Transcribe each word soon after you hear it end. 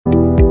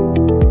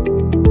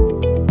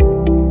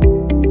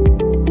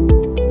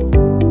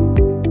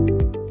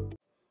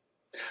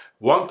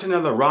Welcome to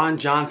another Ron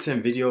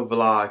Johnson video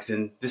vlogs,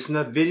 and this is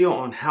another video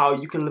on how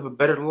you can live a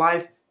better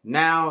life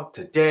now,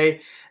 today,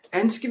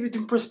 and just give you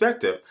different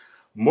perspective.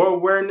 More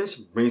awareness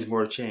brings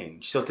more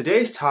change. So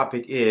today's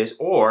topic is,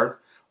 or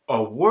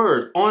a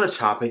word on a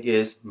topic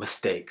is,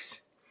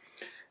 mistakes.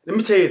 Let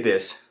me tell you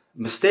this,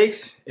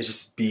 mistakes is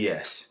just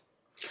BS.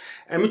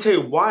 And let me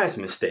tell you why it's a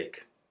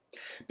mistake.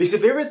 Because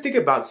if you ever think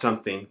about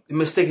something, the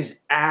mistake is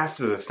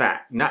after the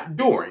fact, not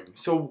during.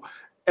 So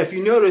if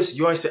you notice,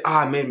 you always say,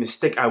 I made a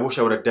mistake I wish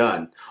I would have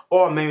done.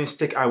 Or I made a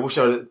mistake I wish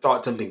I would have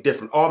thought something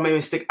different. Or I made a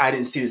mistake I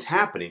didn't see this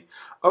happening.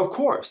 Of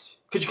course,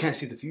 because you can't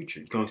see the future.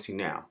 You can only see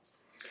now.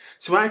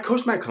 So when I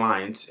coach my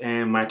clients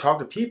and when I talk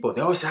to people,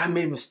 they always say, I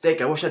made a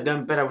mistake. I wish I'd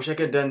done better. I wish I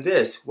could have done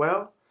this.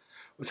 Well,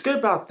 what's good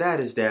about that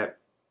is that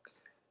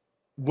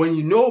when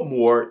you know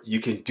more, you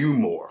can do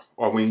more.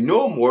 Or when you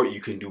know more,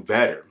 you can do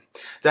better.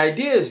 The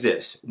idea is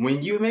this: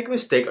 when you make a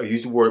mistake, or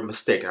use the word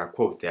mistake, and I'll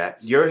quote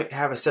that, you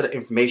have a set of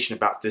information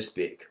about this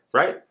big,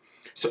 right?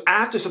 So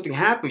after something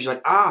happens, you're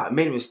like, I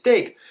made a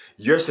mistake.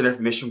 Your set of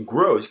information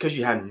grows because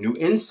you have new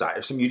insight,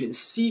 or something you didn't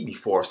see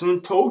before. Someone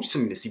told you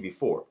something to see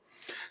before.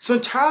 So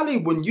entirely,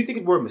 when you think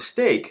of the word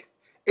mistake,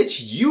 it's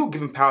you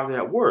giving power to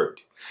that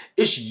word.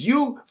 It's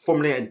you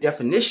formulating a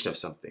definition of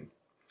something.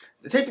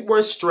 Take the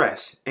word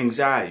stress,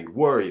 anxiety,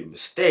 worry,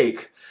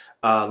 mistake,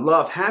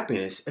 love,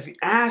 happiness. If you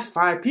ask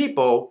 5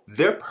 people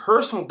their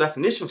personal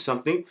definition of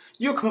something,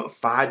 you'll come up with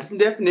 5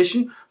 different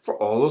definitions for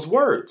all those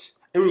words.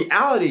 In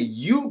reality,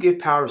 you give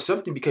power to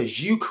something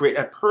because you create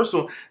a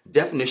personal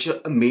definition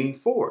of meaning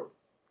for it.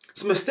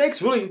 So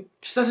mistakes really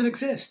just doesn't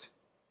exist.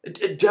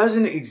 It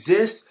doesn't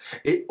exist.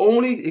 It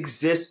only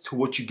exists to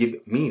what you give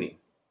it meaning.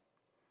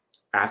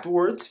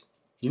 Afterwards,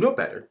 you know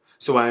better.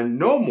 So I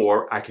know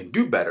more, I can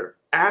do better.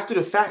 After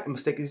the fact, a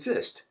mistake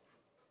exists.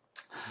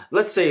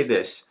 Let's say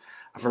this.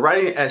 If I'm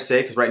writing an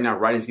essay, because right now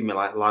writing's giving me a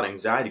lot of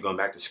anxiety, going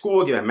back to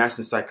school, getting a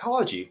master's in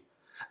psychology,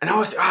 and I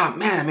always say, oh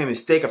man, I made a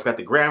mistake, I forgot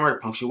the grammar, the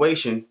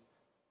punctuation.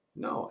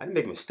 No, I didn't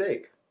make a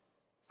mistake.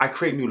 I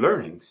create new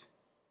learnings.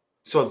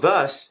 So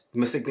thus, the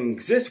mistake didn't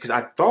exist because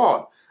I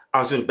thought I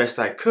was doing the best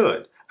I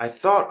could. I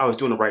thought I was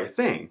doing the right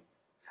thing.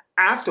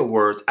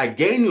 Afterwards, I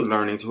gained new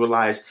learning to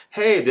realize,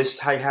 hey, this is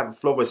how you have a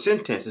flow of a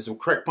sentence, this is the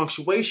correct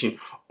punctuation,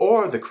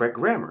 or the correct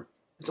grammar.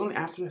 It's only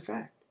after the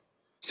fact.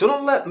 So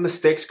don't let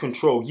mistakes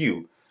control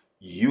you.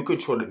 You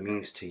control what it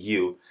means to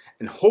you,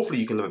 and hopefully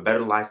you can live a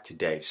better life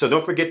today. So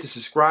don't forget to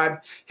subscribe,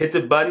 hit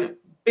the button,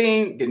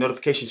 bing, get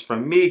notifications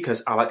from me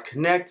because I like to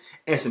connect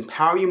and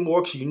empower you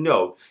more because you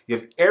know you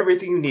have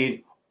everything you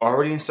need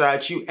already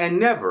inside you, and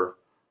never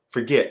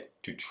forget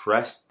to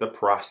trust the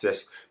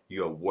process.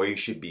 You are where you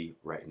should be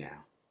right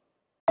now.